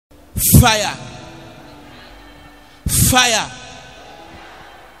Fire. Fire.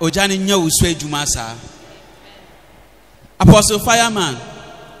 Ojani nyo uswe jumasa. Apostle Fireman,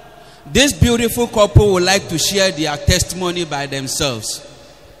 this beautiful couple would like to share their testimony by themselves.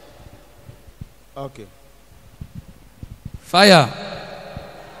 Okay. Fire.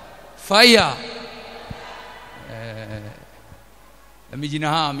 Fire.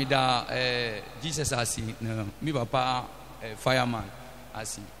 Mijina mida Jesus asi mi papa Fireman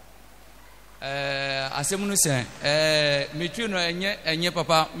asi. Asemunu se mi twi no enye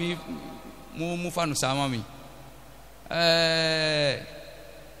papa mi mu fa no sama mi.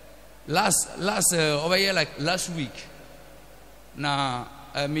 Last over here like last week na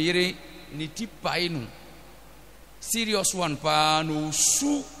mi yere ni tipai no serious one pa no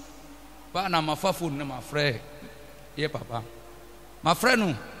su pa na mafafo na mafre ye papa mafre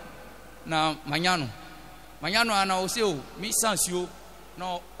no na manyano ana oseo mi sansio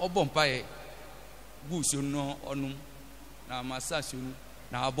na obompa e gusu no onum na masasio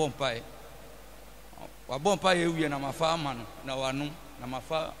na abompa e wabompa e wie na mafa ama no na wanu na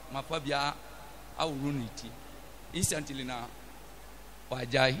mafa bia awuru niti instantly na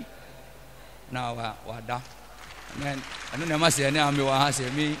wajai na wada and anu na ma se na ame wa ha se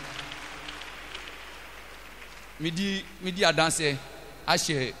mi di adanse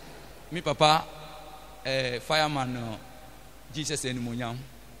ashe mi papa Fireman Jesus animonyam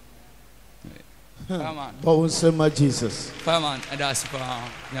Fireman Bawunsema Jesus Fireman and asipa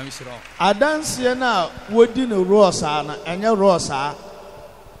nyamishiro adanse na wodi no rosa na enye rosa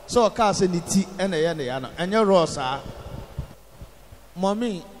so ka se ni ti ene ye ne ya no enye rosa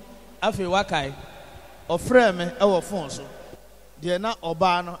mommy afi wakai ofre me e wo phone so de na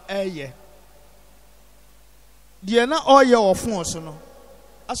oba no eye de na oye wo phone so no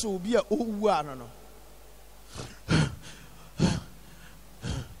aso obi a owu ano no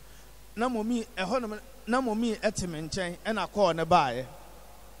na mommy eho na mommy etime nchen e na call ne baaye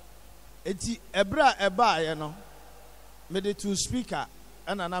eti ebra e baaye no me de two speaker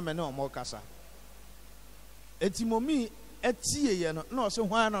ana na me ne omo kasa eti mommy etie ye no na o se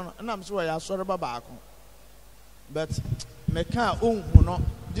hwan no na me so ya asore ba baako but me ka onhu no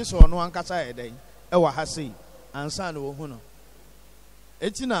just ono ankasa eden e wa ha sei ansa na ohu no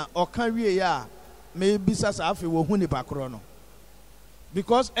eti na oka wie ya me bisa sa afi wo hu ni bakro no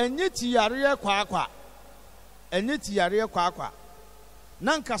because enye ti yare kwa enye ti yare kwa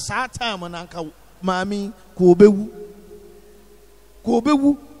nanka sa time nanka mami ko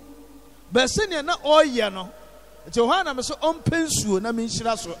obewu be se ne na oye no eti ho na me so ompensuo na me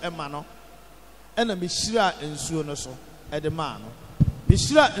nhira so ema no ena me hira ensuo no so edema no me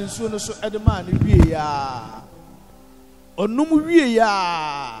hira ensuo no so edema no wie ya onum wie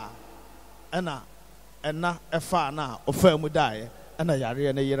ya ena efa na ofa mu dae ena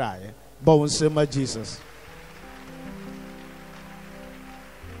yare na yirae Bawunsema Jesus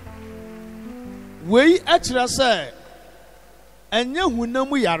wei akira se enye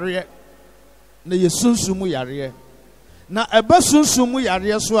hunamu yare na yesunsumu yare na eba sunsumu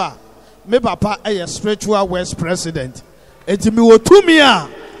yare so a me papa eye spiritual west president etimi wotumi a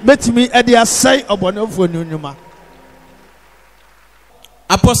metimi e de asai obonefo nyuma.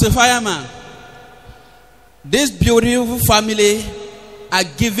 Apostle Fireman, this beautiful family are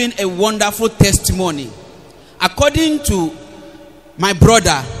giving a wonderful testimony. According to my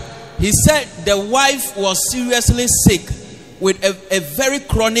brother, he said the wife was seriously sick with a very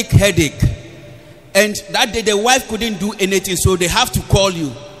chronic headache, and that day the wife couldn't do anything, so they have to call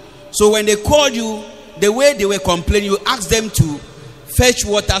you. So when they called you, the way they were complaining, you asked them to fetch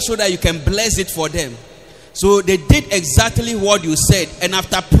water so that you can bless it for them. So they did exactly what you said, and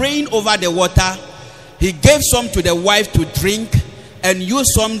after praying over the water, he gave some to the wife to drink and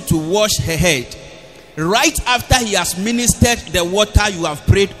used some to wash her head. Right after he has ministered the water you have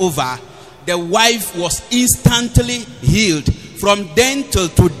prayed over, the wife was instantly healed. From then till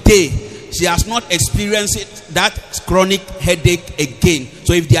today, she has not experienced that chronic headache again.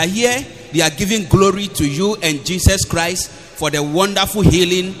 So if they are here, they are giving glory to you and Jesus Christ for the wonderful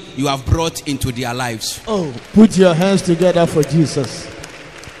healing you have brought into their lives. Oh, put your hands together for Jesus.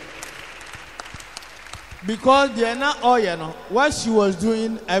 Because they are not all, you know, what she was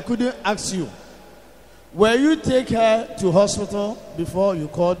doing, I couldn't ask you. Were you take her to hospital before you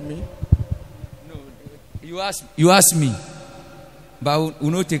called me? No, you asked me, but we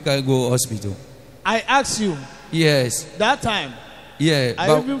not take her go hospital. I asked you. Yes. That time. Yeah.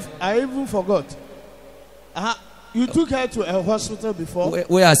 I even forgot. You took her to a hospital before?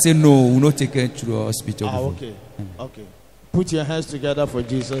 Where I say no, we not take her to the hospital. Okay. Okay. Put your hands together for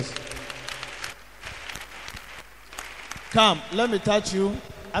Jesus. Come, let me touch you.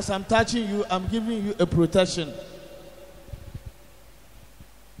 as I'm touching you, I'm giving you a protection.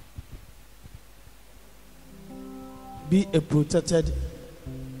 Be a protected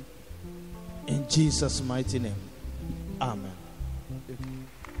in Jesus' mighty name. Amen.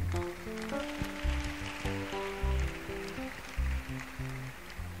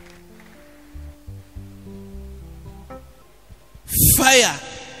 Fire.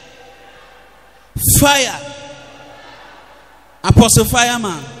 Fire. Apostle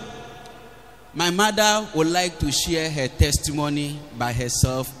Fireman. My mother would like to share her testimony by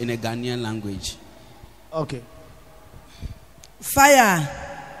herself in a Ghanaian language. Okay. Fire.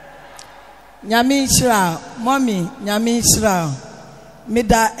 Nyami Shra, mommy, Nyami Shra.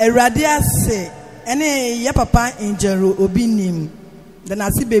 Mida eradia se, ene ye papa injeru obinim. Then I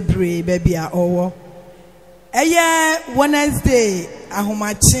see baby a owo. Eye Wednesday,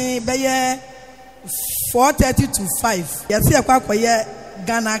 ahomachi beye 4:30 to 5. Yesi akwa koye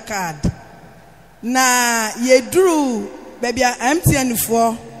Ghana card. Na ye drew baby a MTN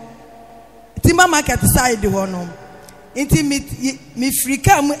for Timber Market side ho no. Inti mi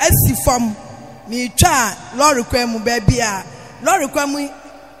frika mu asi fam mi twa lorry kwa mu baby a lorry kwa mu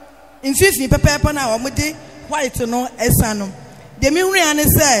infifi pepepe na wo de white no esa no de mi huru ane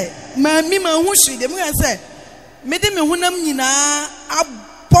se ma mi ma hu hwi de mi huru se me de me hunam nyina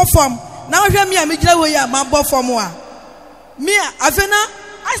abofam na hwe mi a me gira wo ya ma bofam a mi a afena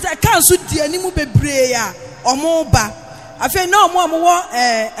asa kan so di animu bebre ya omo ba afena omo wo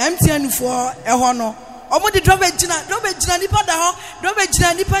MTN for eho no omo de drobe gina nipa da ho drobe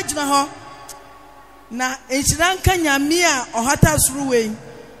gina nipa gina ho na enchiranka nyame a ohata suru we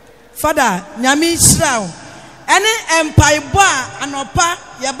father nyame nhyira ene empaibo a anopa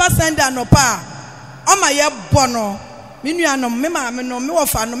ye ba send anopa o ma ye bo no me nuanom me ma me no me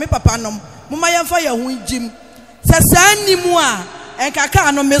wofa no me papa nom mo ma ye fa ye ho jim sasa nimu a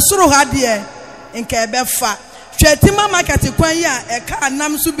enkaka no me suru ha de enka ebe fa Timber Market kwan yi a eka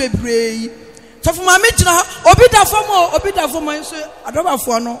anam so bebre so for mama gina ho obi da fom nso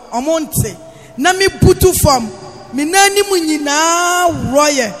adobafo no omonte na me butu fom me nani mu nyina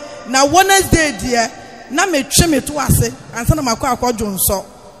roye na Wednesday die na me twe me to ase ansa na makwa akwadwo nso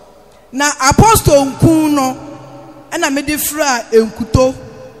na apostle nkun no na me de fra enkuto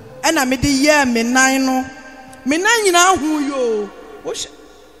na me de ye me nan no me nan nyina hu yo wo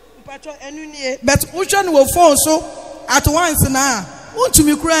mpacho enu nie but wo hwe no wo phone so at once na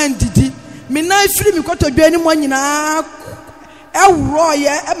untumi kura ndidi me na free me kotodwa ni mo nyina ewro ye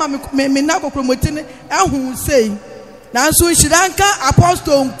e ma me na kokromoti ne ehun sei na so nhyiranka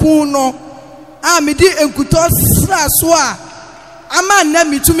apostle nkun no a me di enkuto sra so a ama na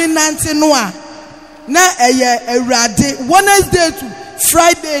mitumi nante no a na eye awurade Wednesday to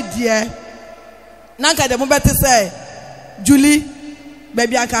Friday die nanka de mo bete say Julie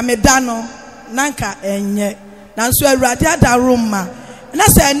baby aka me da no nanka enye na so awurade adaroma na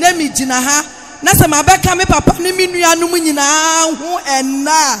say na mi gina ha na say mabeka me papa ne mi nuanom nyina ho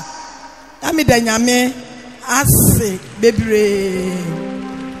enna na me da nyame ase bebre.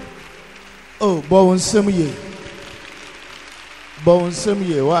 Oh, bon nsem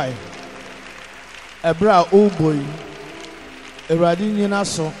ye why ebra o boy awurade nyina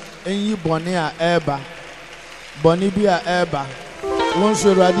so enyi bone a eba bone bi a eba won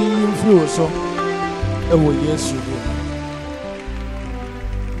so awurade yin firi so ewo Yesu do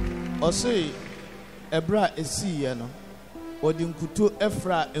o say ebra esi ye no odi nkuto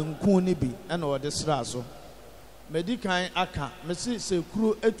efra enkun ne bi na odi sra so medikan aka me se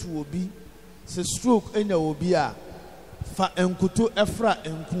kuro etu obi se stroke enya obi a fa enkuto efra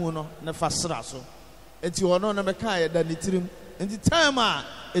enkun no na fa sra so enti wono na meka ye da nitirim enti time a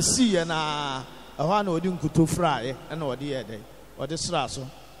esi ye na ehwa na odi nkuto fra ye na odi ye dey odi sra so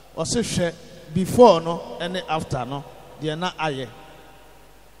o se hwe before no and after no de na aye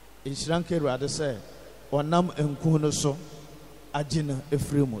enhyiranka ruade se onam enkun no so agina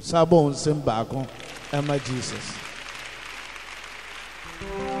efremu sabo onsem baako ema Jesus.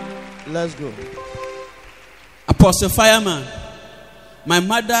 Let's go. Apostle Fireman, my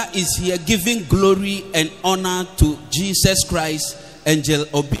mother is here giving glory and honor to Jesus Christ, Angel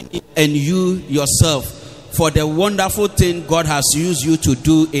Obini, and you yourself for the wonderful thing God has used you to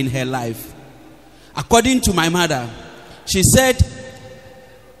do in her life. According to my mother, she said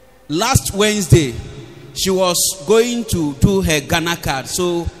last Wednesday she was going to do her Ghana card.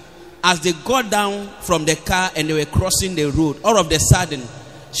 So as they got down from the car and they were crossing the road, all of a sudden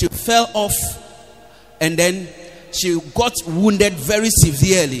she fell off and then she got wounded very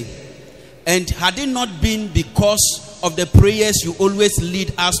severely. And had it not been because of the prayers you always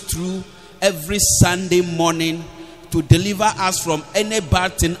lead us through every Sunday morning to deliver us from any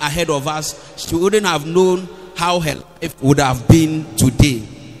bad thing ahead of us, she wouldn't have known how her life would have been today.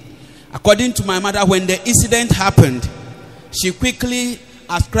 According to my mother, when the incident happened, she quickly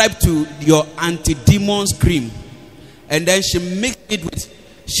ascribed to your anti-demons cream, and then she mixed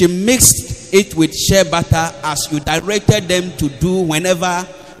it with shea butter as you directed them to do whenever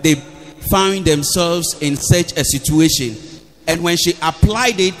they found themselves in such a situation. And when she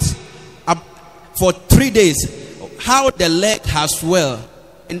applied it for 3 days, how the leg has swelled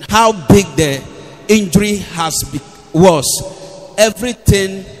and how big the injury was,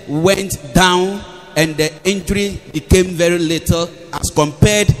 everything went down and the injury became very little as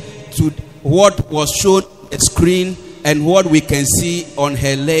compared to what was shown on the screen and what we can see on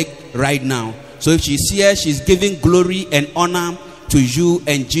her leg right now. So if she's here, she's giving glory and honor to you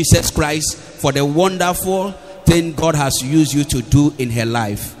and Jesus Christ for the wonderful thing God has used you to do in her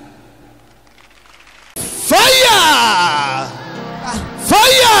life. Fire!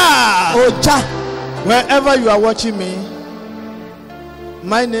 Fire! Wherever you are watching me,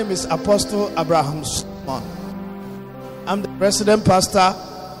 my name is Apostle Abraham Solomon. I'm the resident pastor,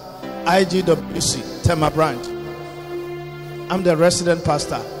 IGWC Tema Branch. I'm the resident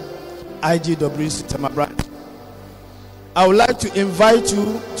pastor, IGWC Tema Branch. I would like to invite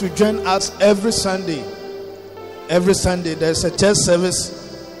you to join us every Sunday. Every Sunday there's a church service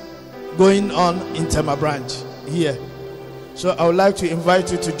going on in Tema Branch here. So I would like to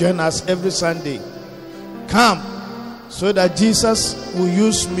invite you to join us every Sunday. Come so that Jesus will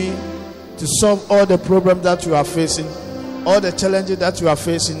use me to solve all the problems that you are facing, all the challenges that you are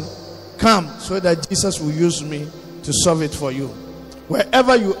facing. Come so that Jesus will use me to solve it for you.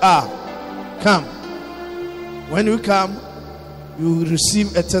 Wherever you are, come. When you come, you will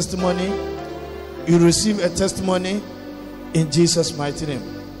receive a testimony. You receive a testimony in Jesus' mighty name.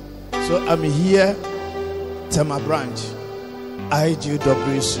 So I'm here, Tema Branch,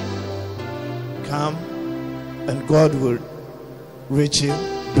 IGWC. Come and God will richly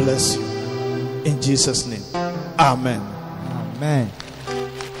bless you. In Jesus' name. Amen. Amen.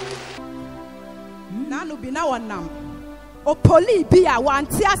 Nanu bina wanam. Opoli biya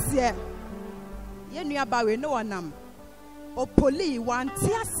wantiasie. Yenu yabawe no wanam. Opoli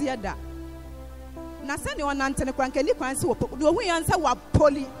wantiasie da. Na sani wanantene kwanke ni kwansi wopo. Duwe yansa wa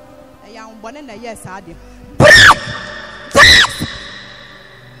poli. Ya umbone na yes adi.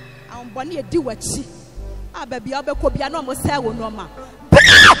 Umbone ye di wachi. Baby, I'll be copy. I know I'm say no ma.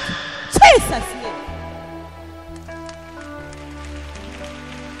 Jesus name.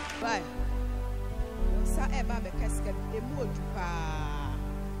 Bye. Sa eba be kaske e moju pa.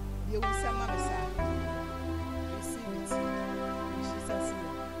 Ye wi say ma sa. Receive it. In Jesus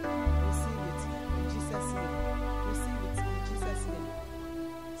name. Receive it. In Jesus name. Receive it. In Jesus name.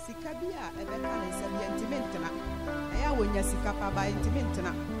 Sikabia ebe kan se bi intimate na. Eya wonya sikapa ba intimate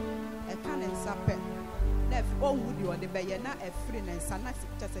na. E kan nsape. If all would you on the bayana a free and sana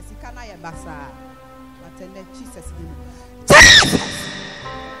just as he can I basa. But then Jesus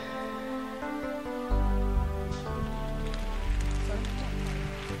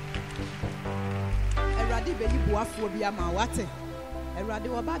a radi baby boaphobia ma wate. A radi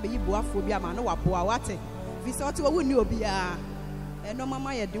wa baby boaphobia man no boa wate. Visit to a winnie obia. And no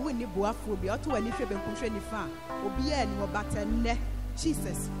mamma ya do winnie boaphobia to any trip and push any fan. Obia and more batter ne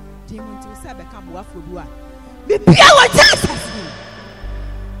Jesus. Demon to say become boaphobia.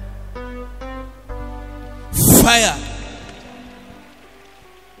 Fire.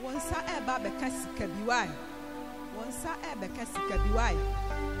 Once I ever became Sikabiwai. Once I ever became Sikabiwai.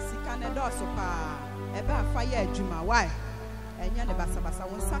 Sikana dosopa. Eba fire Juma. Why? And Yana Basabasa.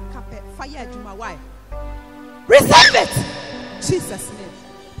 Once I cap fire Juma. Why? Receive it. Jesus' name.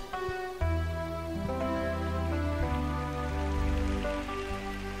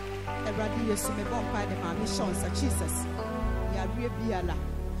 Radio Sume Bompa de my mission, Sir Jesus. Ya Biala.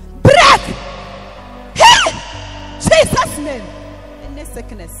 Break! Hey! Jesus' name. Any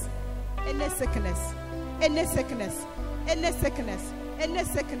sickness. Any sickness. Any sickness. Any sickness. Any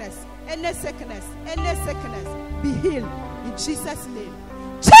sickness. Any sickness. Any sickness. Be healed in Jesus' name.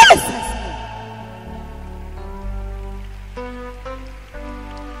 Jesus' name.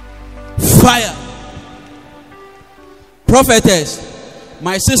 Fire. Prophetess.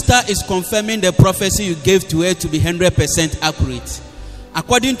 My sister is confirming the prophecy you gave to her to be 100% accurate.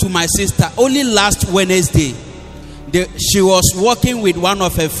 According to my sister, only last Wednesday, she was walking with one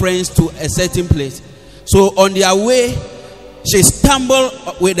of her friends to a certain place. So on their way, she stumbled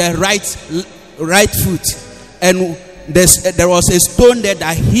with the right foot, and there was a stone there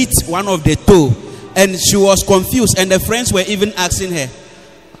that hit one of the toe, and she was confused. And the friends were even asking her,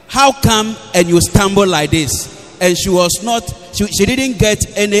 "How come and you stumble like this?" and she was not, she didn't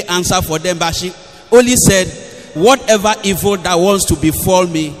get any answer for them, but she only said, whatever evil that wants to befall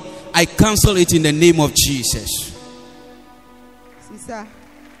me, I cancel it in the name of Jesus. Sister,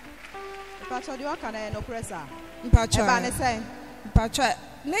 Pastor, do you want to know pressure? Mpacha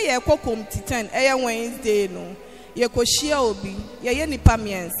na ye kokom titan Wednesday no ye ko shia obi ye nipa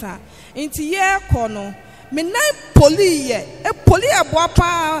miensa nti ye ko no me na poli ye poli abo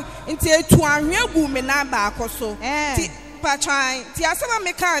pa nti etu ahwe agu me na ba akoso ti pacha ti asema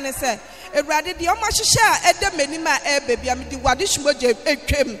me kan ne se ewrade de o ma hihye ede manima baby am di wade himoje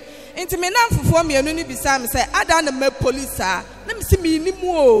etwem nti me na mfofo mienu ni bisa me se ada na me police a na me si me ni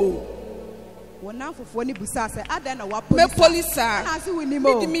mu o wona fofo ni busa se ada na wa me police na se wini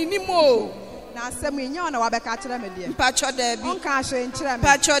mo me ni mo na asem nya na wa be ka kire me de mpacho da bi on ka hwe nkire me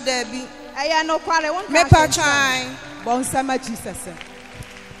mpacho da bi eye no kware won ka me pachan bon sama Jesus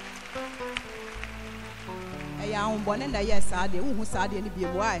eye an bone na yes ade hu sa ade ni bi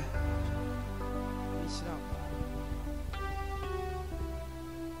mu ai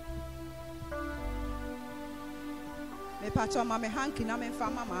me pacho ma me hanki na me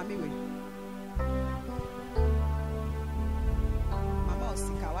fama ma me we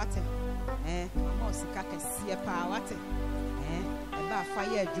Osika wate mama osika kesiye pa wate eba fa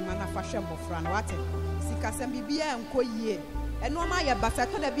ye adwuma na fa hwe mbofra na wate sika sem bibia enko yie eno ma ye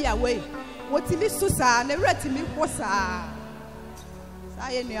basaka da bia we wotimi susa na retimi hosa sa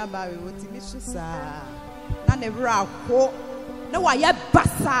ye nua ba we wotimi susa na ne wra ko na wa ye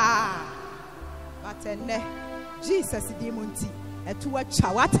basa batenne Jesus di munti etu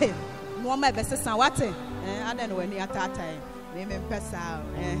atwa wate no ma be sesa wate ada no wani atata me pesa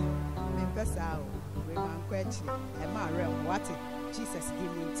we man kwachi e ma realm what Jesus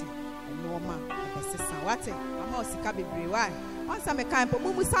give me nti e no ma e sesa what mama osika bebre why once me kan po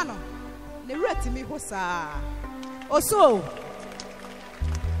mumusa no ne rate mi ho saa oso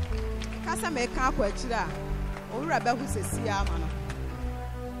kasa me kan kwachi a owura ba hu sesi ama no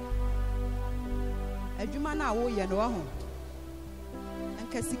adwuma na wo ye no ho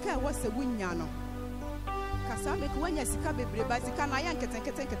enka sika wo se wunya no kasa me kwanya sika bebre ba sika na ya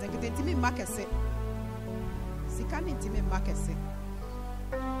nketen ntimi makese sika ni ntimi makese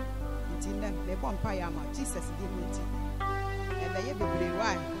ntinna le bompa ya ma Jesus di muti e be ye bebre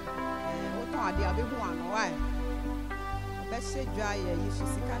why wo ton ade abehu ano why be shedwa ya yisu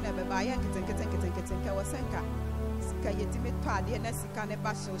sika na be ba ya nketen ka wasenka sika yetimi to ade na sika ne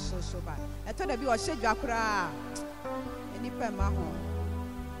ba so ba e to da bi o shedwa kura eni pe ma ho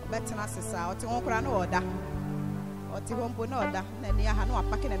betena sesa o ti won kura no oda oti hombo na oda na ni aha na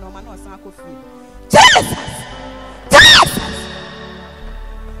apake na no ma na osan akofie Jesus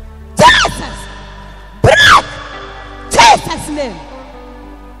break Jesus name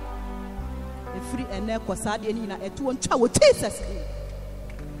e free ene kosa de ni na etu won twa wo Jesus name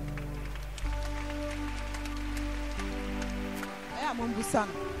aya mombusan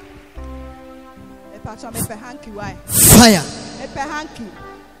e pa cha me pe hanky why fire me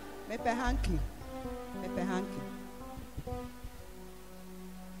pe hanky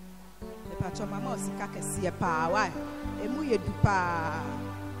Pacho mama osika kesiye pa why emu ye dupa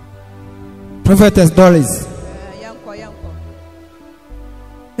Prophetess Doris yanko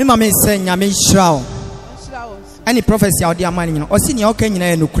me mama say nyame hyrawo any prophecy out there man nyina osi ne oka nyina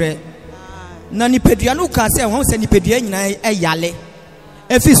enukure na nipadua no ka say won say nipadua nyina eyale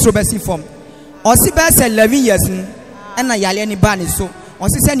efi sro besi form osi be say 11 years na yale ni ba ne so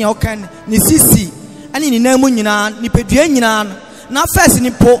osi say ne oka ni sisi ani ni namu nyina nipadua nyina na first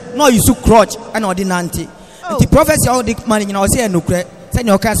ni po no yusu crutch and ordinanti nti prophecy all the man nyina osi enukure say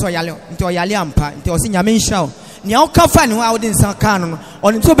ne oka so yale nti oyale ampa nti osi nyame hyrawo ni oka fa ne ho a wodi nsan kan no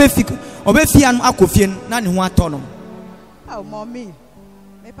oni to be fia no akofie na ne ho ato no oh mommy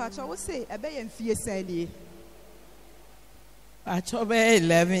me pacho wo say ebe ye mfie sani pacho be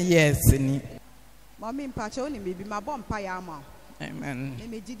 11 years ni mommy pacho ni me bi ma bom pa ya ma amen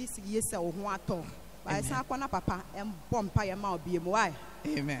me gidi si ye se wo ho ato ba san akona papa em bom pa ya ma obi mu why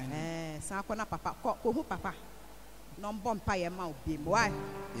amen san akona papa ko hu papa no bom pa ya ma obi mu why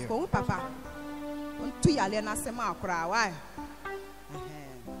ko hu papa tu yale na se ma akra why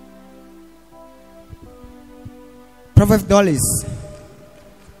Prophet Dollars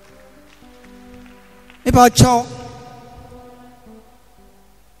about cho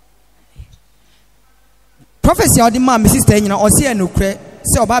prophecy of the man sister nyina o se enukre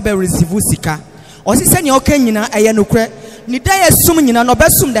se oba be receive sika o se se ne oka nyina eye nukre ni da yesum nyina no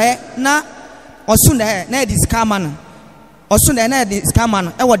besum da na osum da na di sika man osum da na di sika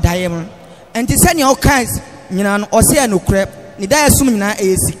man e wo daye m enti se ne oka nyina no o se enukre ni da esum nyina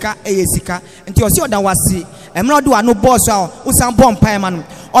eyesika nti osi oda wase emra do ano boss a usan bomb pai ma no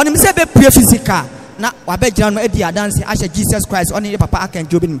onim se be pure physical na wabegyina no edi adanse ahye Jesus Christ oni papa akan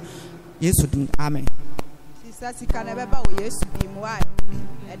jobi nim Yesu dim amen Sister sika na beba wo Yesu dim why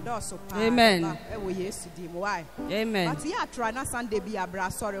edoso pa amen e wo Yesu dim why amen but ya try na Sunday bi abra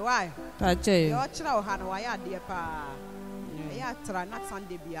sorry why tache yo kira o ha no why ade pa ya try na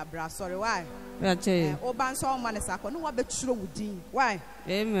Sunday bi abra sorry why tache o ban so ma ne sako no wa beturo wudin why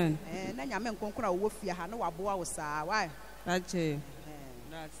amen na nyame nkonkora wo fia ha no wa boa wo saa why tache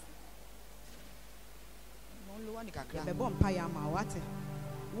that's be bom pa ya ma wate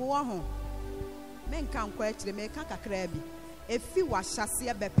wo ho men kan kwa akire me ka kakra bi efi wa hyase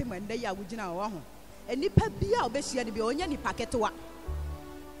e bepem ende ya wugina wo ho enipa bia obehia ne bi onya nipa ketewa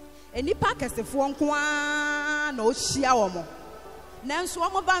enipa kesefo nko a na ohia wo mo nanso wo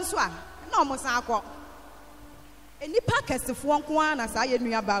mo ban so a na mo san akọ enipa kesefo nko a na sa ye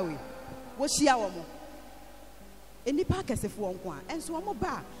nua ba we wo hia wo mo enipa kesefo nko a enso wo mo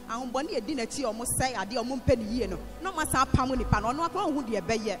ba ahonbone edi na chi wo mo sai ade wo mo mpa ni yie no na mo san pam nipa no no akọ hu de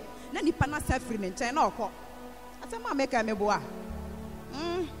beye na nipa na sa firi ne nchen na okọ atama meka meboa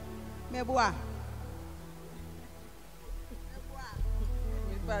meboa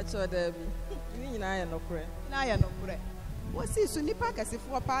ba cho da bi ni nyina ya nokure na ya nokure wo si su nipa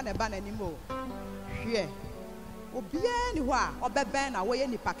kasefo pa na ba na nimo hwe obia ni ho a obeben na wo ye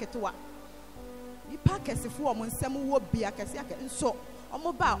nipa ketewa nipa kasefo o mo nsem wo bia kase aka nso o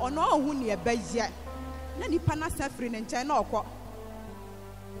mo ba ono ohu ne ebaye na nipa na sa firi ne nchen na okọ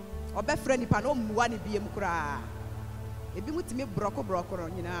obefre nipa no muwa ne biem kura ebi mutimi broko ro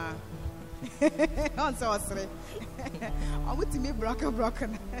nyina on so osre o mutimi broko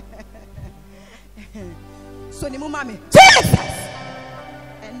na so ni mu mame Jesus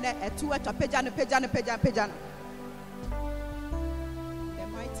and etu eta pejana the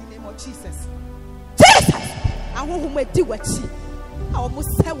mighty name of Jesus ahohom edi wachi a o mo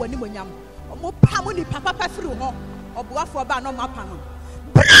se wani monyam o mo pa mo ni papa firi ho oboafo ba no mapa no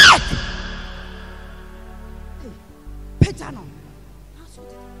break pejano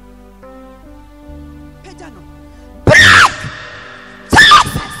break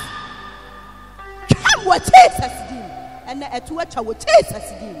Jesus come with Jesus dim and etu acha with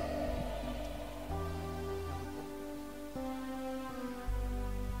Jesus dim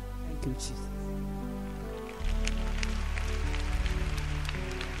thank you Jesus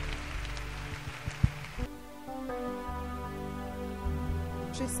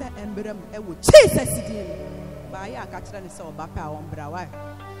Trisa embrem e wo Jesus dim ba ya ka kira ne se obapa won bra wa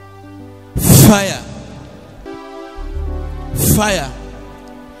fire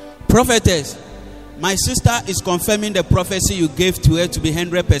prophetess. My sister is confirming the prophecy you gave to her to be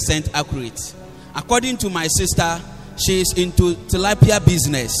 100% accurate. According to my sister, she is into tilapia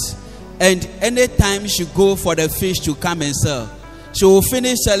business, and anytime she go for the fish to come and sell, she will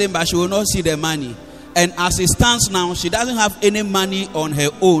finish selling but she will not see the money. And as it stands now, she doesn't have any money on her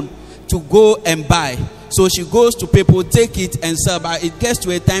own to go and buy. So she goes to people, take it and sell, but it gets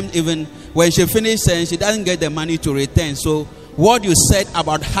to a time even when she finishes selling, she doesn't get the money to return. So what you said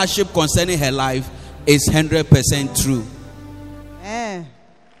about hardship concerning her life is 100% true.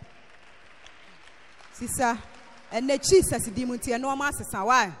 Sister, and the Jesus dimunti no ma sesa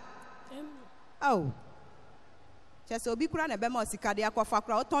why? Oh. Just obi kura na be ma sika de akwafa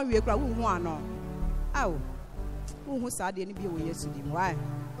kura o ton wie kura wo hu ano. Oh. Wo hu sa de ni bi wo Yesu dim why?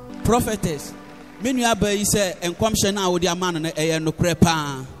 Prophetess, me nua ba yi se enkwamhye na wo de ama no eye no kure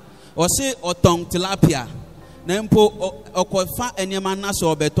pa. O se oton tilapia. Na mpo okofa enema na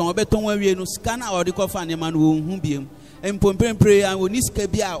so obeton awie no sika na o de kofa enema no hu biem. Mpo mpempre ya oni sika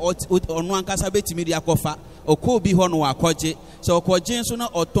bi a ono ankasa betimi de akofa okọ bi ho no akọje so okọje nso na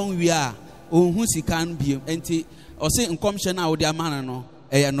oton wie a ohun sika no biem enti o se nkomhye na wo de ama no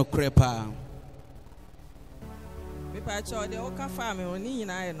eye no kure pa. Pa cho de o ka fa me oni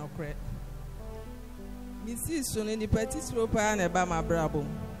nyina ye nokre mi si so ni patisro pa na ba ma brabo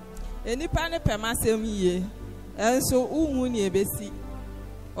enipa ne pemasem yie enso uhu ni ebesi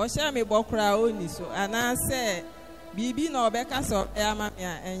o sha me bokra oni so ana se bibi na obeka so e ama me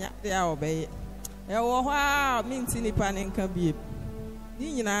enya de a obeye e wo ho a minti nipa ne nka bie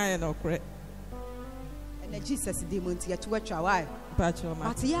ni nyina ye nokre and Jesus dimunti atu atwa why pa cho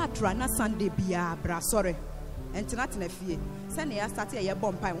ma but ya tra na Sunday bia bra sorry enti na tena fie se na ya start ya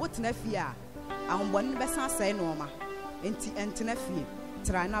bomb pine what na fie a ahonbon be san sai no ma enti na fie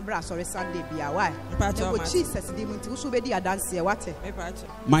tra na bra sorry Sunday bia why Jesus dimunti wo so be di adanse e wate.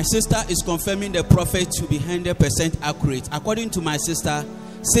 My sister is confirming the prophet to be 100% accurate. According to my sister,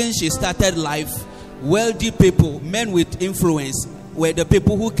 since she started life, wealthy people, men with influence, were the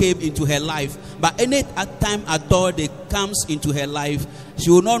people who came into her life. But any time at all they comes into her life, she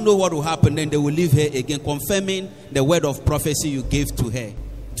will not know what will happen. Then they will leave her again, confirming the word of prophecy you gave to her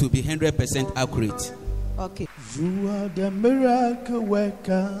to be 100% accurate. Okay. You are the miracle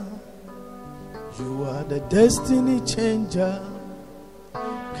worker. You are the destiny changer.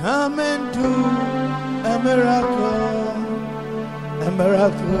 Come and do a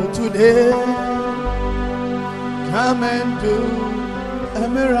miracle today. Come and do a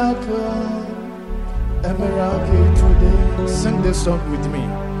miracle today. Sing this song with me.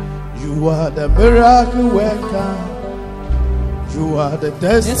 You are the miracle worker. You are the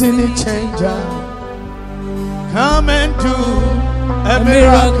destiny changer. Come and do a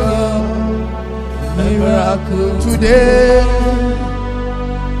miracle today.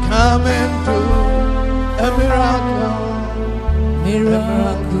 Come and do a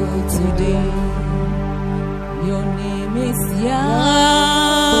miracle today. Your name is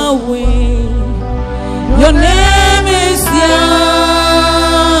Yahweh. Your name is Yahweh.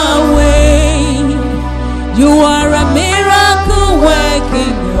 You are a miracle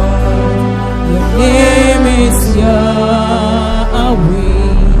working God. Your name is Yahweh.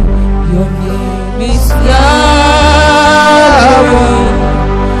 Your name is Yahweh.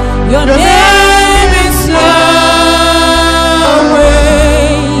 Your name is Yahweh.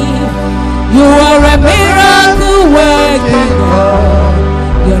 You are a miracle working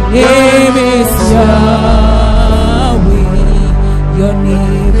God. Your name is Yahweh. Your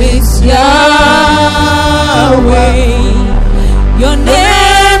name is Yahweh. Your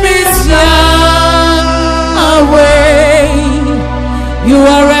name is Yahweh. You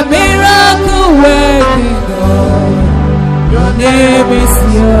are a miracle working God. Your name is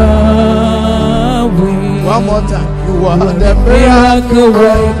Yahweh. One more time. You are the miracle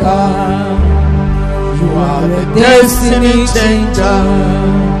worker. You are the destiny changer.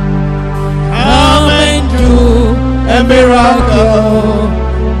 Come and do a miracle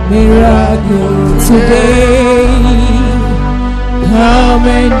today. Come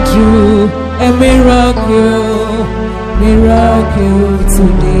and do a miracle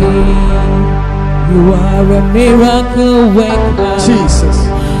today. You are a miracle worker. Jesus.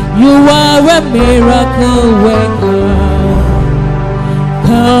 You are a miracle worker.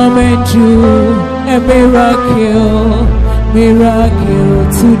 Come and do a miracle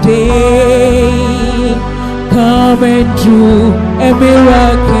today. Come and do a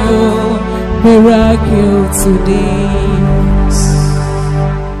miracle today.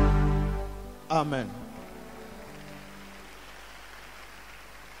 Amen.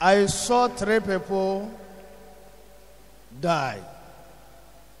 I saw 3 people die.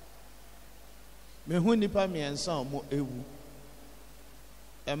 Mehu nipa miensa omo ewu.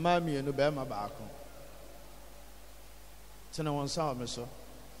 Ema mienu be ma baako. Tena won sa me so.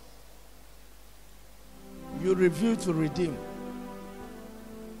 You review to redeem.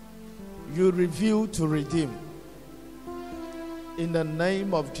 You review to redeem. In the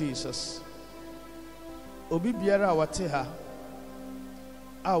name of Jesus. Obi biara wate ha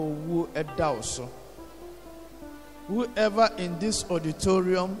awu eda so. Whoever in this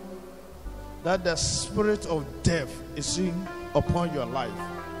auditorium that the spirit of death is in upon your life.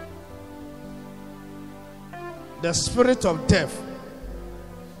 The spirit of death,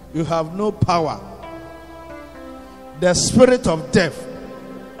 you have no power. The spirit of death,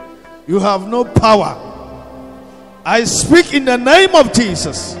 you have no power. I speak in the name of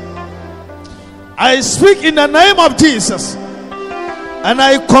Jesus. I speak in the name of Jesus. And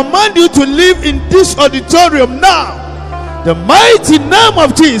I command you to live in this auditorium now. The mighty name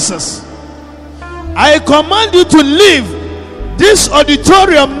of Jesus. I command you to leave this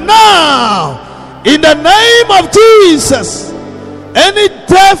auditorium now in the name of Jesus. Any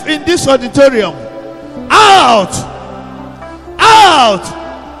death in this auditorium, out, out,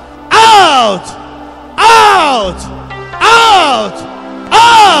 out, out, out,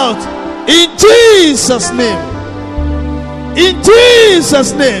 out, in Jesus' name. In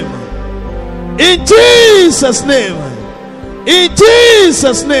Jesus' name. In Jesus' name. In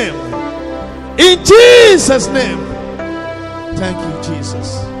Jesus' name. In Jesus' name. Thank you,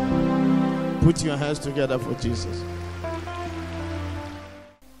 Jesus. Put your hands together for Jesus.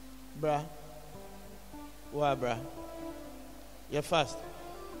 Bruh. Why, bruh? You're fast.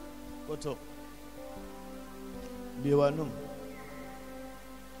 Go to. Biwanum.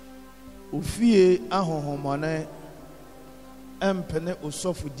 Ufie ahohomane empene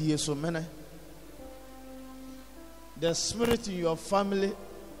usofu die so mene. The spirit in your family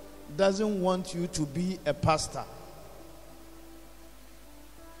doesn't want you to be a pastor.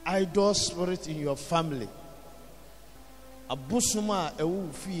 idol spirit in your family. Abusuma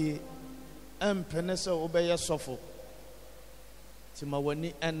ewu fie empene se obeye sofo. Ti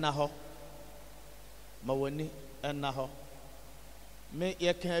mawani enna ho. Mawani enna ho. Me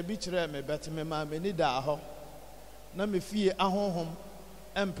ye kan bi kire me bet me ma me ni da ho. Na me fie ahonhom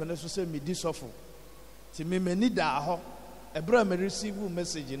empene so se me di sofo. Ti me ni da ho. Ebra me receive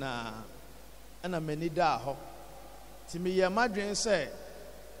message na ana me ni da ho. Ti me ye madwen se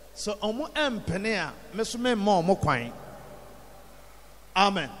so omo empene a me so me ma omo kwan.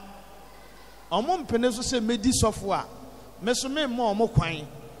 Amen. Omo mpene so se me di sofo a me so me ma omo kwan.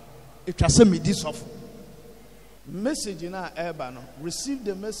 Etwa se me di sofo. Message na eba no, receive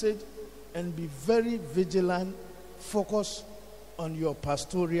the message and be very vigilant, focus on your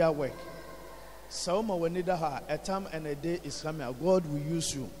pastoral work. So a time and a day is coming, God will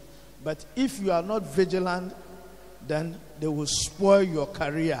use you. But if you are not vigilant, then they will spoil your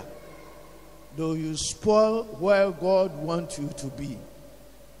career. They will spoil where God wants you to be.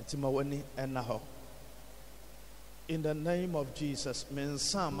 In the name of Jesus,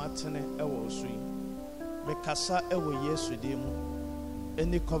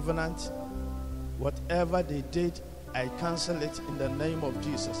 any covenant, whatever they did, I cancel it in the name of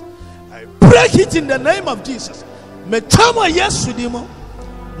Jesus. I break it in the name of Jesus. I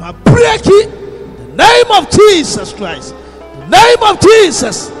break it in the name of Jesus Christ. The name of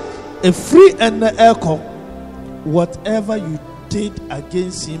Jesus. A free and the echo. Whatever you did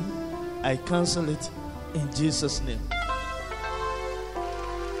against him, I cancel it in Jesus' name.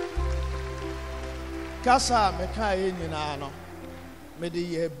 Kasa meka nyina no me de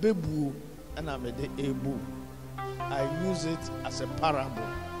ye bebu and me de ebu. I use it as a parable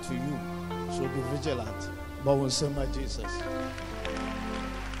to you, so be vigilant. But we say my Jesus.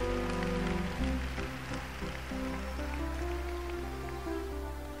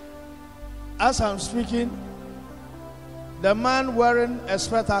 As I'm speaking, the man wearing a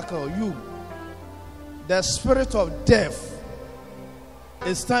spectacle, the spirit of death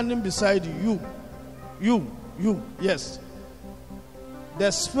is standing beside you. You, yes. The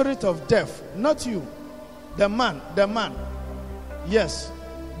spirit of death, not you. The man. Yes.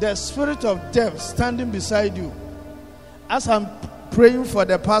 The spirit of death standing beside you. As I'm praying for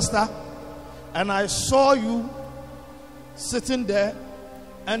the pastor, and I saw you sitting there,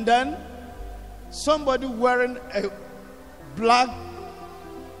 and then somebody wearing a black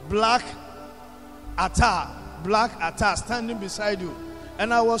attire standing beside you.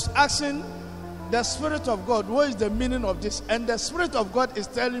 And I was asking the Spirit of God, what is the meaning of this? And the Spirit of God is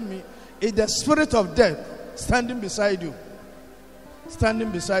telling me, it's the spirit of death standing beside you.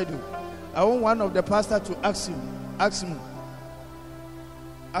 Standing beside you. I want one of the pastors to ask him.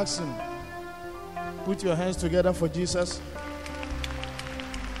 Put your hands together for Jesus.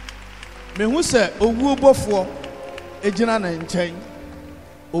 Me who say owu bofo ejina na nchen.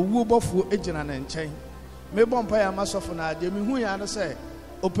 Owu bofo ejina na nchen. Me bompa ya masofo na ade me hu ya no say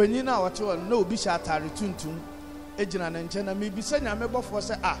opanyin na wote won na obi sha atare tuntum ejina na nchen na me bi say nya me bofo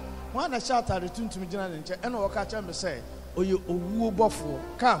say who na sha atare tuntum ejina na nchen e na wo ka cha me say oye owu bofo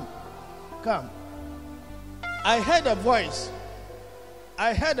come. I heard a voice,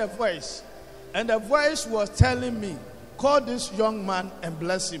 and the voice was telling me, call this young man and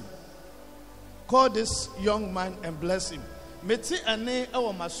bless him. Call this young man and bless him. Meti ane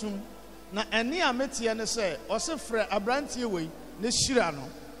ewo masum na ane a meti ane say ose frɛ abrantie we ne hyira no.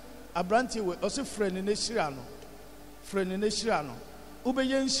 Abrantie we ose frɛ ne hyira no. Frɛ ne hyira no.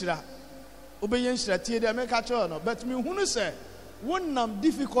 Ubeye nhyira tie de make a no. But me hunu say wonnam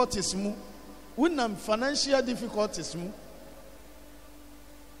difficulties mu. Wonnam financial difficulties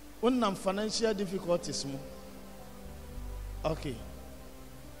mu. Okay.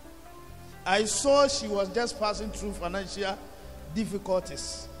 I saw she was just passing through financial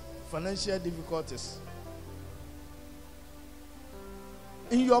difficulties.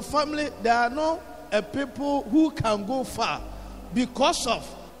 In your family, there are no people who can go far because of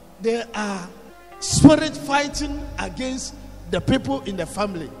there are spirit fighting against the people in the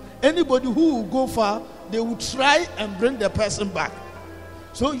family. Anybody who will go far, they will try and bring the person back.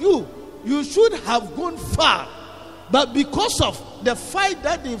 So you should have gone far. But because of the fight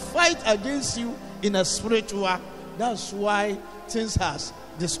that they fight against you in a spiritual, that's why things has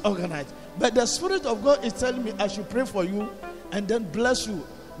disorganized. But the Spirit of God is telling me I should pray for you and then bless you.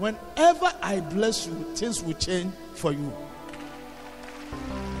 Whenever I bless you, things will change for you.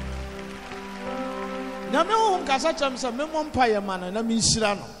 Na me ho nkasa cham se me mo mpa ye man na me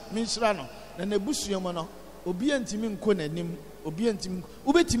nhyira no na nebusuam no obi antimi nko nanim obi antimi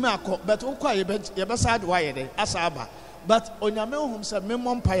ubetimi akọ but ukwa ye be sad wa ye de asaba But onyame home said, me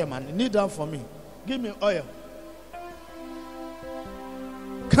mom pie man, need that for me. Give me oil.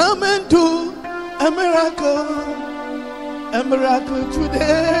 Come and do a miracle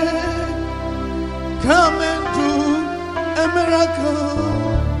today. Come and do a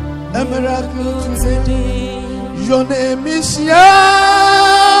miracle today. Your name is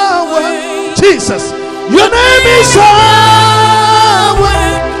Yahweh. Jesus. Your name is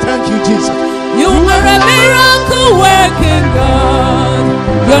Yahweh. Thank you, Jesus. You are a miracle working God.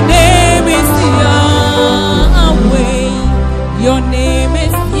 Your name is Yahweh. Your name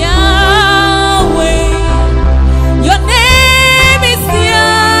is Yahweh. Your name is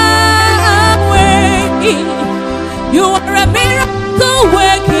Yahweh. You are a miracle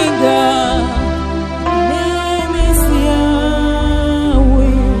working God. Your name is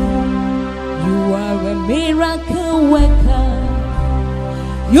Yahweh. You are a miracle worker.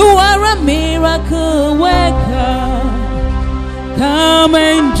 You are a miracle worker. Come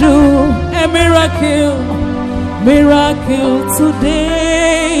and do a miracle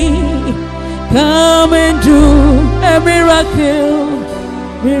today. Come and do a miracle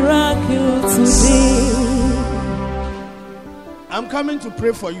today. I'm coming to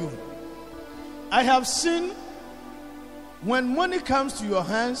pray for you. I have seen when money comes to your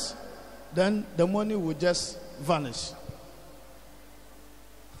hands, then the money will just vanish.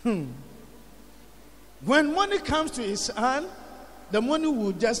 When money comes to his hand, the money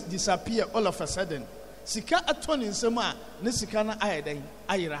will just disappear all of a sudden. Sika atoni nsema ne sika na ayeden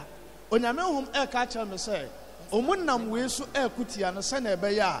ayira. Onyame hom e ka cha me say, omunam we so e kutia no se na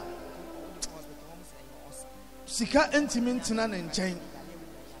ebe ya. Sika entimi ntina ne nchen.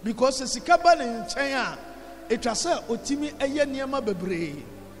 Because sika ba ne nchen a etwa se otimi eye niema bebre.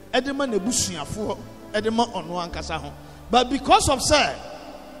 Edema na busuafo, edema ono ankasa ho. But because of say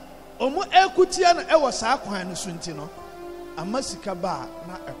omu ekutia na ewo saa kwan no sunti no amasika ba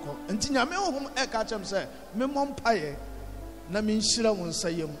na eko nti nyame ohum eka chem say me mompaye na me nhira won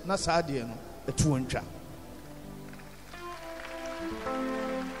sayem na saa de no etu ontwa.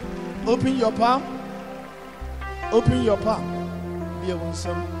 Open your palm. Open your palm. Be won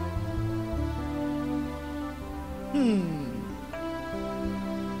sam.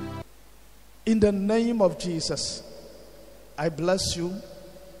 In the name of Jesus, I bless you.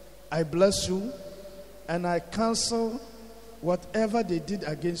 I bless you, and I cancel whatever they did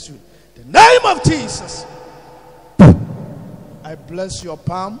against you. In the name of Jesus, I bless your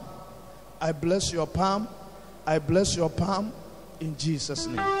palm. I bless your palm. I bless your palm in Jesus'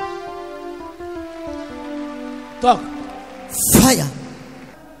 name. Talk. Fire.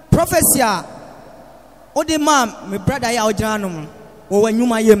 Prophecy. Odi mam, my brother ya ojanum. O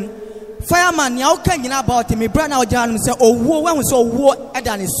wenyuma yem. Fireman, ya okan about me brother ojanum say owo when so owo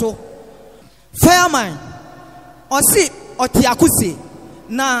edane so. Fireman, osi otiakusi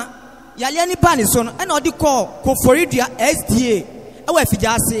na yale ni ba ni so no na odi call Koforidua SDA e wa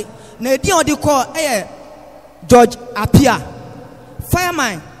fijase na edi odi call George Apia.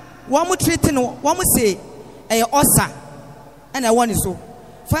 Fireman, wo mu treat no wo mu say osa na e woni so.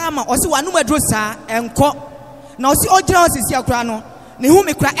 Fireman osi wanu madro sa enko na osi ogira osisi akura no ne hu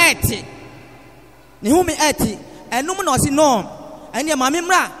me kura eti enum na osi no ene ma me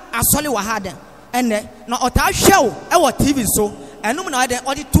mra asole wa hada ene na ota hwew e wo TV so enum na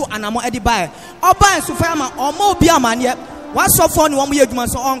ode to anamo edi bae oba so Fireman omo obi amane wa sofo ne wo mo yedwuma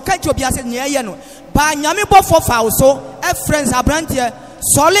so on ka obi ase ne ye no ba nyame bofo fa so e friends abrantie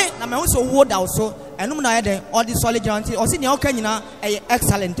sole na me hu so wo da so enum na ede odi sole guarantee osi ne oka nyina e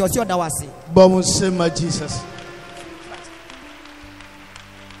excellent osi oda wase bomo sema Jesus.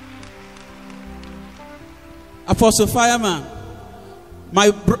 Apostle Fireman,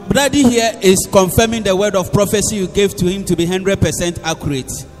 my brother here is confirming the word of prophecy you gave to him to be 100%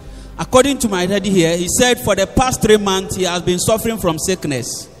 accurate. According to my daddy here, he said for the past 3 months he has been suffering from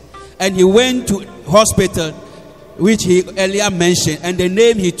sickness, and he went to hospital, which he earlier mentioned, and the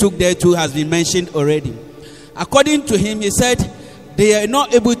name he took there too has been mentioned already. According to him, he said they are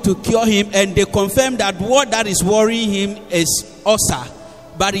not able to cure him, and they confirmed that what that is worrying him is ulcer.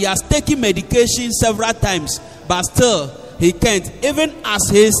 But he has taken medication several times, but still he can't. Even as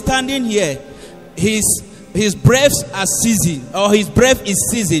he is standing here, his breaths are ceasing, or his breath is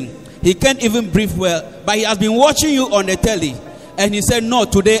ceasing. He can't even breathe well. But he has been watching you on the telly, and he said, "No,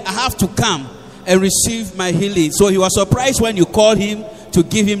 today I have to come and receive my healing." So he was surprised when you called him to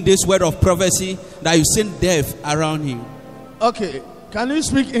give him this word of prophecy that you seen death around him. Okay, can you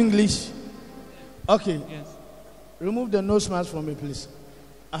speak English? Okay. Yes. Remove the nose mask from me, please.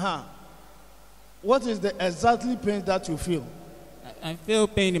 What is the exactly pain that you feel? I feel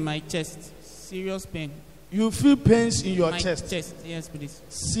pain in my chest, serious pain. You feel pains in your My chest. Yes, please.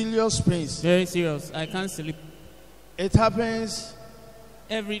 Serious pains. Very serious. I can't sleep It happens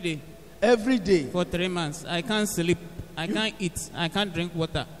every day every day. for 3 months. I can't sleep. I can't eat. I can't drink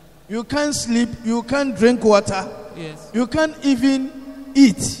water. You can't sleep. You can't drink water. Yes. You can't even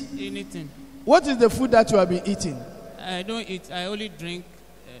eat. Anything. What is the food that you have been eating? I don't eat. I only drink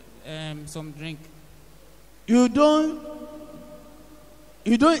some drink. You don't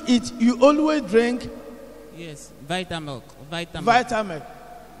eat. You always drink Yes. Vitamilk. Vitamilk. Vitamilk.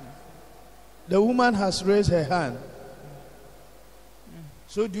 The woman has raised her hand.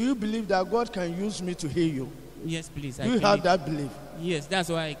 So do you believe that God can use me to heal you? Yes, please. Do you have that belief? Yes, that's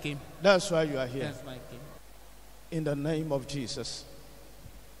why I came. That's why you are here. That's why I came. In the name of Jesus.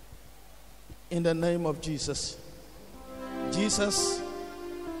 In the name of Jesus. Jesus,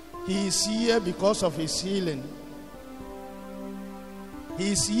 He is here because of His healing.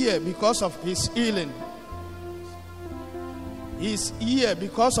 He is here because of His healing. He is here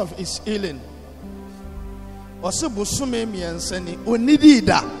because of His healing. Ose bosume miensani onidi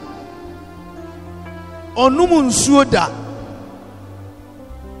da. Onumu nsuo da.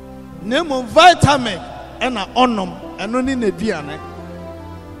 Nemo vitamin ena onom eno ni neduane.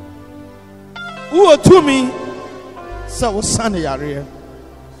 Uo tumi se osane yare.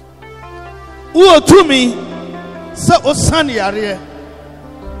 Uo tumi se osane yare.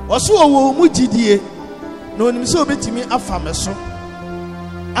 Oso owo mu gidie na onim se obetimi afa meso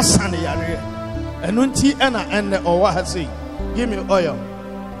asane yare. Enunti ena ene owa ha say, give me oil.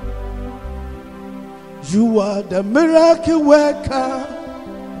 You are the miracle worker.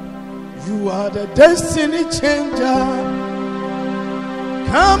 You are the destiny changer.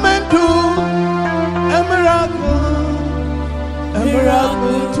 Come and do a miracle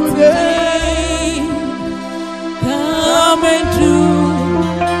today. Come and do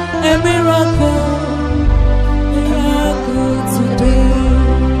a miracle today.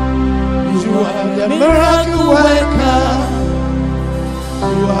 You are the miracle worker.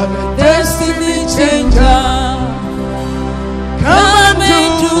 You are the destiny changer. Come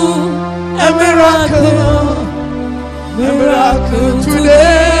and do a miracle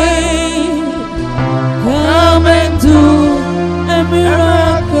today. Come and do a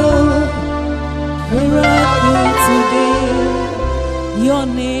miracle today. Your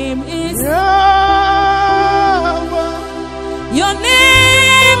name is Yahweh. Your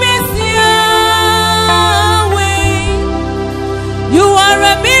name is Yahweh. You are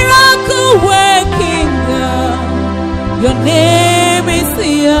a miracle working God. Your name is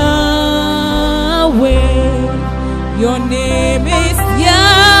Yahweh. Your name is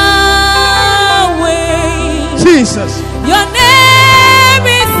Yahweh. Jesus. Your name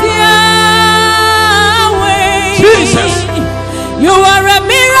is Yahweh. Jesus. You are a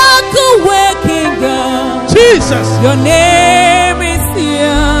miracle working God. Jesus. Your name is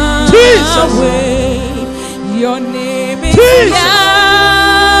Yahweh. Jesus. Your name is Jesus.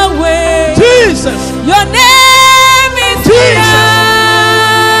 Yahweh. Jesus. Your name is Jesus.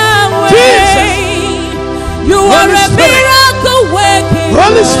 Yahweh. Jesus. You Holy are a Spirit. miracle working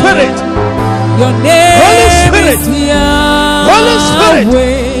Holy God. Spirit. Your name Holy Spirit. is Yahweh. Holy Spirit.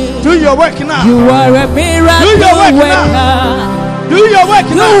 Do your work now. You are a miracle Do your work worker. now. Do your work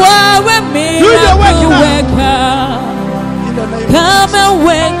You now. are a your work miracle now. worker. In the name Come and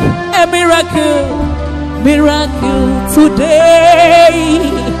work a miracle today.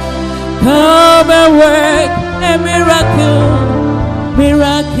 Come and work a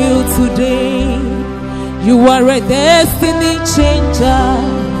miracle today. You are a destiny changer.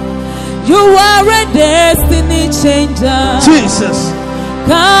 You are a destiny changer. Jesus.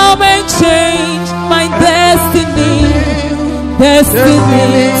 Come and change my destiny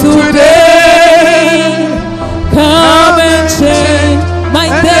today. Come and change my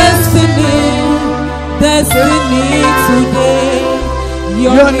destiny today.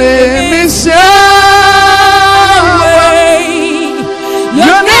 Your name is Yahweh.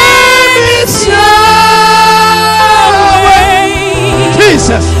 Your name is Yahweh.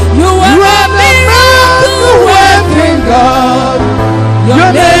 Jesus. You are a miracle working God.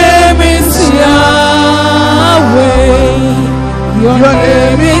 Your name is Yahweh. Your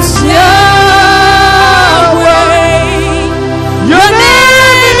name is Yahweh. Your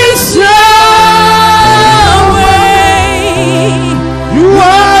name is Yahweh. You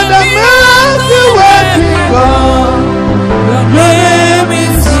are the miracle working God. Your name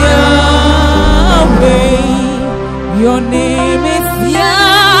is Yahweh. Your name is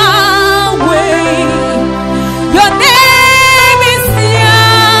Yahweh. Your name is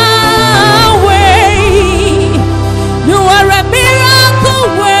Yahweh. You are a miracle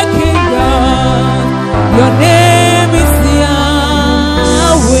working God.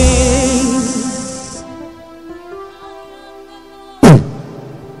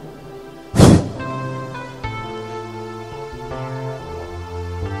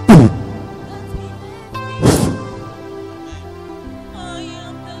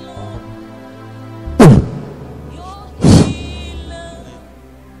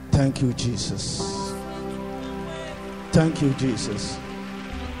 Thank you, Jesus. Thank you, Jesus.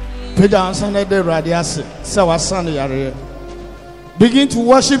 Begin to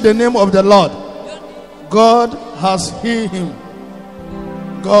worship the name of the Lord. God has healed him.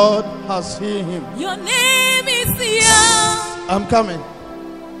 God has healed him. Your name is here. I'm coming.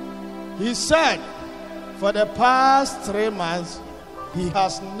 He said, for the past 3 months, he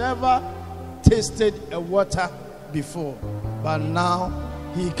has never tasted a water before, but now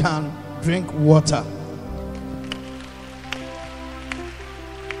he can drink water.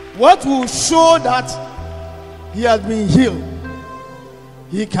 What will show that he has been healed?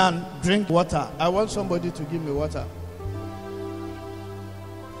 He can drink water. I want somebody to give me water.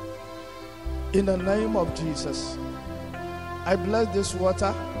 In the name of Jesus, I bless this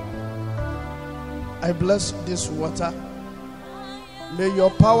water. I bless this water. May your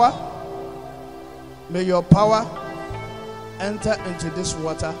power enter into this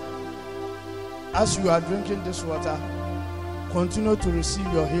water. As you are drinking this water, continue to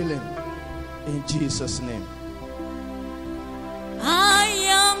receive your healing in Jesus' name. I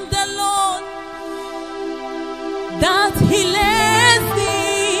am the Lord that healeth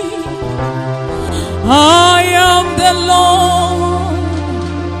thee. I am the Lord,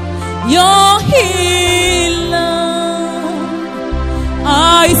 your healer.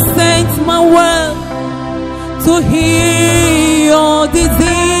 I sent my word to heal your disease.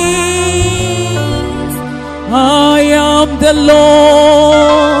 I am the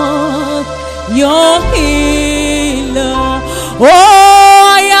Lord, your healer. Oh,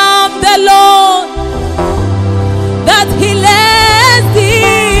 I am the Lord that healeth thee.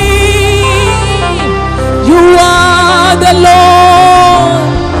 You are the Lord,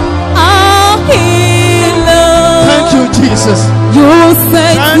 our healer. Thank you, Jesus. You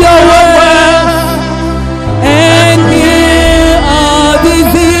sent your word and heal our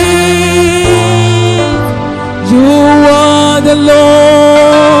disease. You are the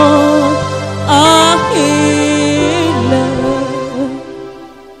Lord, our healer.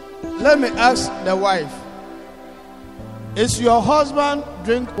 Let me ask the wife, is your husband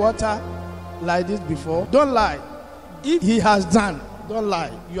drink water like this before? Don't lie. If he has done, don't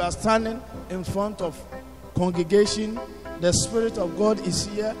lie. You are standing in front of congregation. The Spirit of God is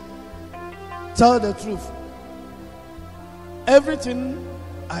here. Tell the truth. Everything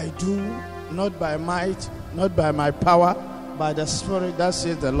I do, not by might, not by my power, by the Spirit, that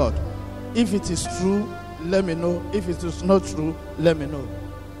says the Lord. If it is true, let me know. If it is not true, let me know.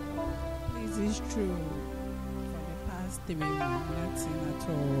 This is true. For the past 3 months, nothing at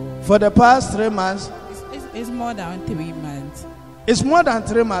all. For the past 3 months, It's more than 3 months. it's more than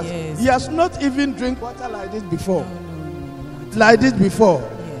 3 months. Yes. He has not even drink water like this before. No. Like this before.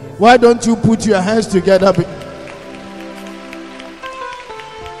 Yes. Why don't you put your hands together?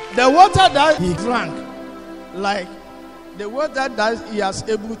 The water that he drank, like the water that he has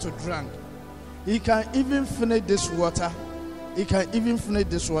able to drink, he can even finish this water. He can even finish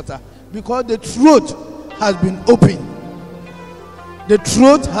this water because the throat has been opened. The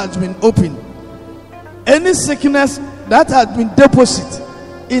throat has been opened. Any sickness that has been deposited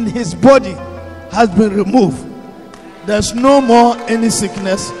in his body has been removed. There's no more any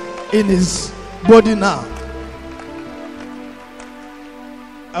sickness in his body now.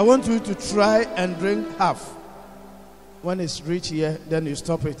 I want you to try and drink half. When it's reached here, then you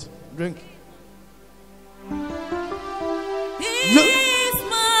stop it. Drink. This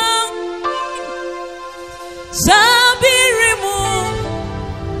mountain shall be removed.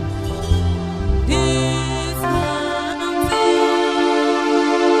 This mountain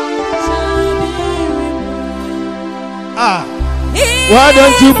shall be removed. Why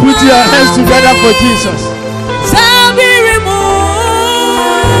don't you put your hands together for Jesus? Shall be removed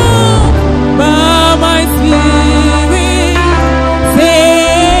by my spirit,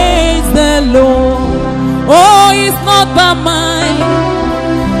 says the Lord. Oh, it's not by might,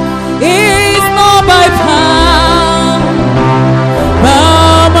 it's not by power,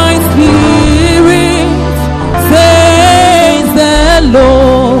 by my spirit, says the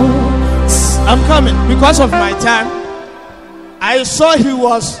Lord. I'm coming. Because of my time, I saw he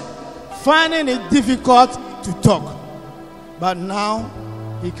was finding it difficult to talk. But now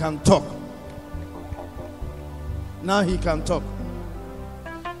he can talk. Now he can talk.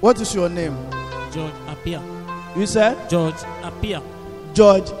 What is your name? George Apia. You said? George Apia.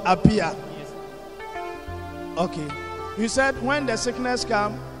 George Apia. Yes. Okay. You said when the sickness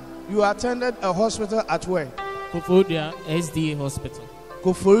came, you attended a hospital at where? Koforidua SDA Hospital.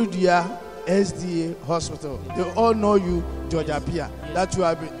 Koforidua SDA Hospital. They all know you, George Apia. Yes. That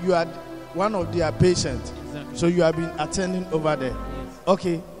you are one of their patients. Exactly. So you have been attending over there. Yes.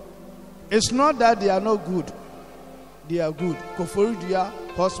 Okay. It's not that they are not good. They are good. Koforidua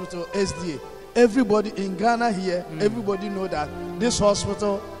Hospital, SDA. Everybody in Ghana here, everybody know that this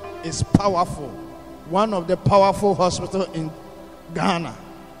hospital is powerful. One of the powerful hospitals in Ghana.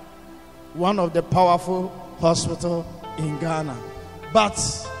 One of the powerful hospitals in Ghana. But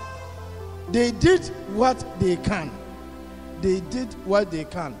they did what they can. They did what they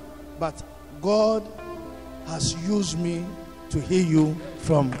can. But God has used me to heal you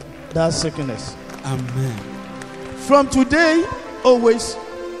from that sickness. Amen. From today, always,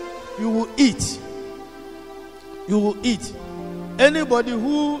 you will eat. You will eat. Anybody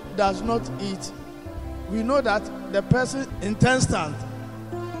who does not eat, we know that the person intestine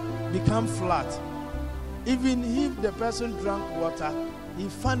become flat. Even if the person drank water, he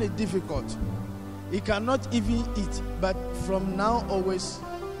found it difficult. He cannot even eat. But from now always,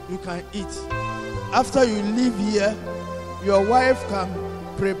 you can eat. After you leave here, your wife can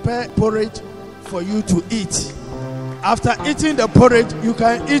prepare porridge for you to eat. After eating the porridge, you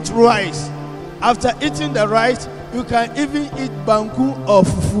can eat rice. After eating the rice, you can even eat banku or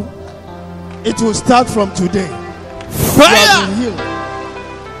fufu. It will start from today. Fire! You have been healed.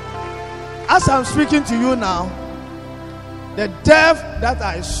 As I'm speaking to you now, the death that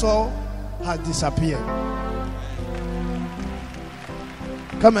I saw has disappeared.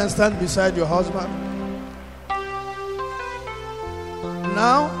 Come and stand beside your husband.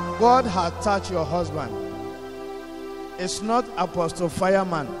 Now, God has touched your husband. It's not Apostle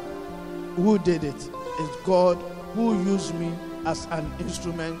Fireman who did it. It's God who used me as an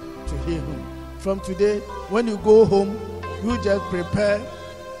instrument to heal him. From today, when you go home, you just prepare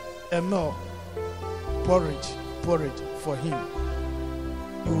a meal, porridge for him.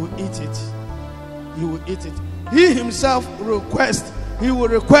 You will eat it. You will eat it. He himself he will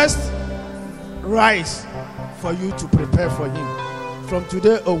request rice for you to prepare for him. From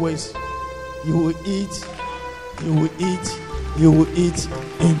today always, you will eat. You will eat. You will eat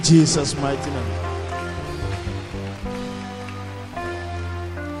in Jesus' mighty name.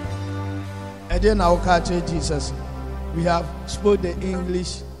 And then I'll catch Jesus. We have spoke the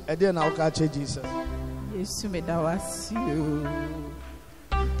English. And then I'll catch Jesus. Yes, me that was you.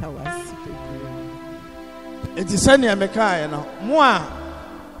 That was it is any America, no. Moi,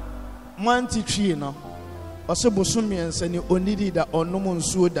 Monty tree, no. Also, Bosumians and you only did that on no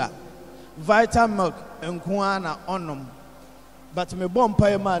soda, vital milk and kuana onum. But me bomb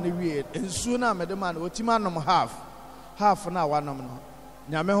pie man weird, and sooner me the man what manum half an hour no.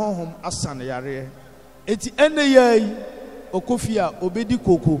 Nyame home asan yare. Eti ene ye okofia obedi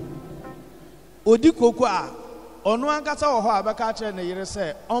koko. Odi koko a ono ankasa wo ho abeka kire ne yire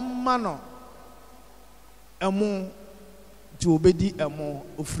se omma no emu ti obedi emu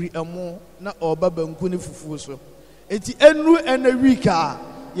ofri emu na oba banku ne fufu so. Eti enu ene week a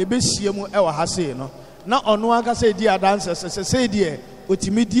ye besie mu e wa ha sei no. Na ono ankasa edi adanse se die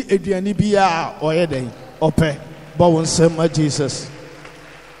otimi di aduani bia a oye den ope bo won sem ma Jesus.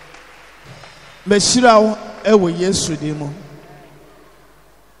 Meshirawo ewo Yesu dimo.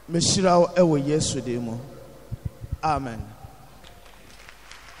 Meshirawo ewo Yesu dimo. Amen.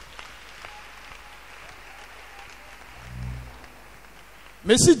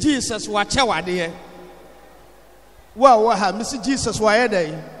 Mesi Jesus wache wade. Wa ha Mesi Jesus wa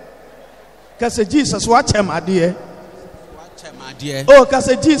yede. Kase Jesus wache made. Oh,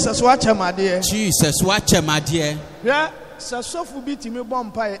 kase Jesus wache made. Jesus wache made. Yeah. Sasofu bi timi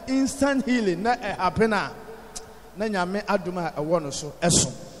bompa instant healing na happen na nyame aduma e wono so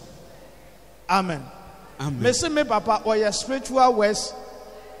eso. Amen. Amen. Me say me papa or your spiritual west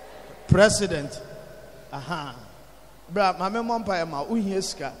president. Aha. Bra mame mompa ma uhie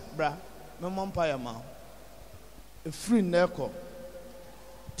sika bra me mompa ya ma. E free neko.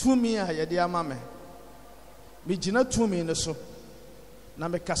 Tumi a ye de ama me. Me gina tumi ne so. Na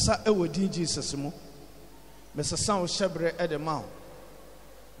me kasa e wodi Jesus mu. Mr. Sound Shebre Edemau.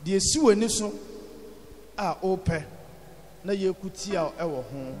 The Suani so are open. Na ye kutia ewo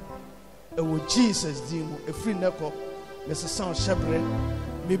home. Ewo Jesus dim a free neko. Mr. Sound Shebre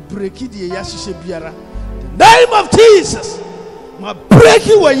me break it ye yashishe biara. The name of Jesus. Ma break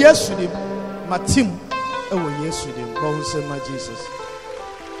it wa yesudim. Ma team ewo yesudim. God say my Jesus.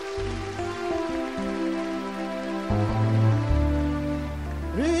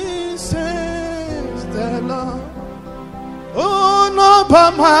 The Lord, oh no by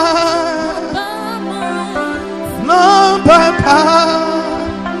might, no by power,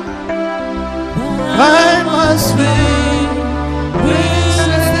 I must be.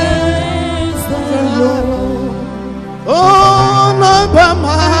 The Lord, oh no by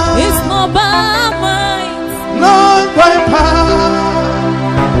might, It's not by might, no by power,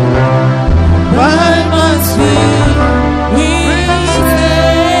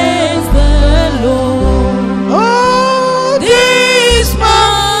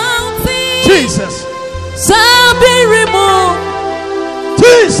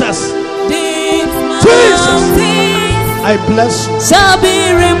 I bless you. shall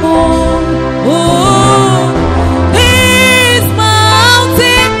be removed.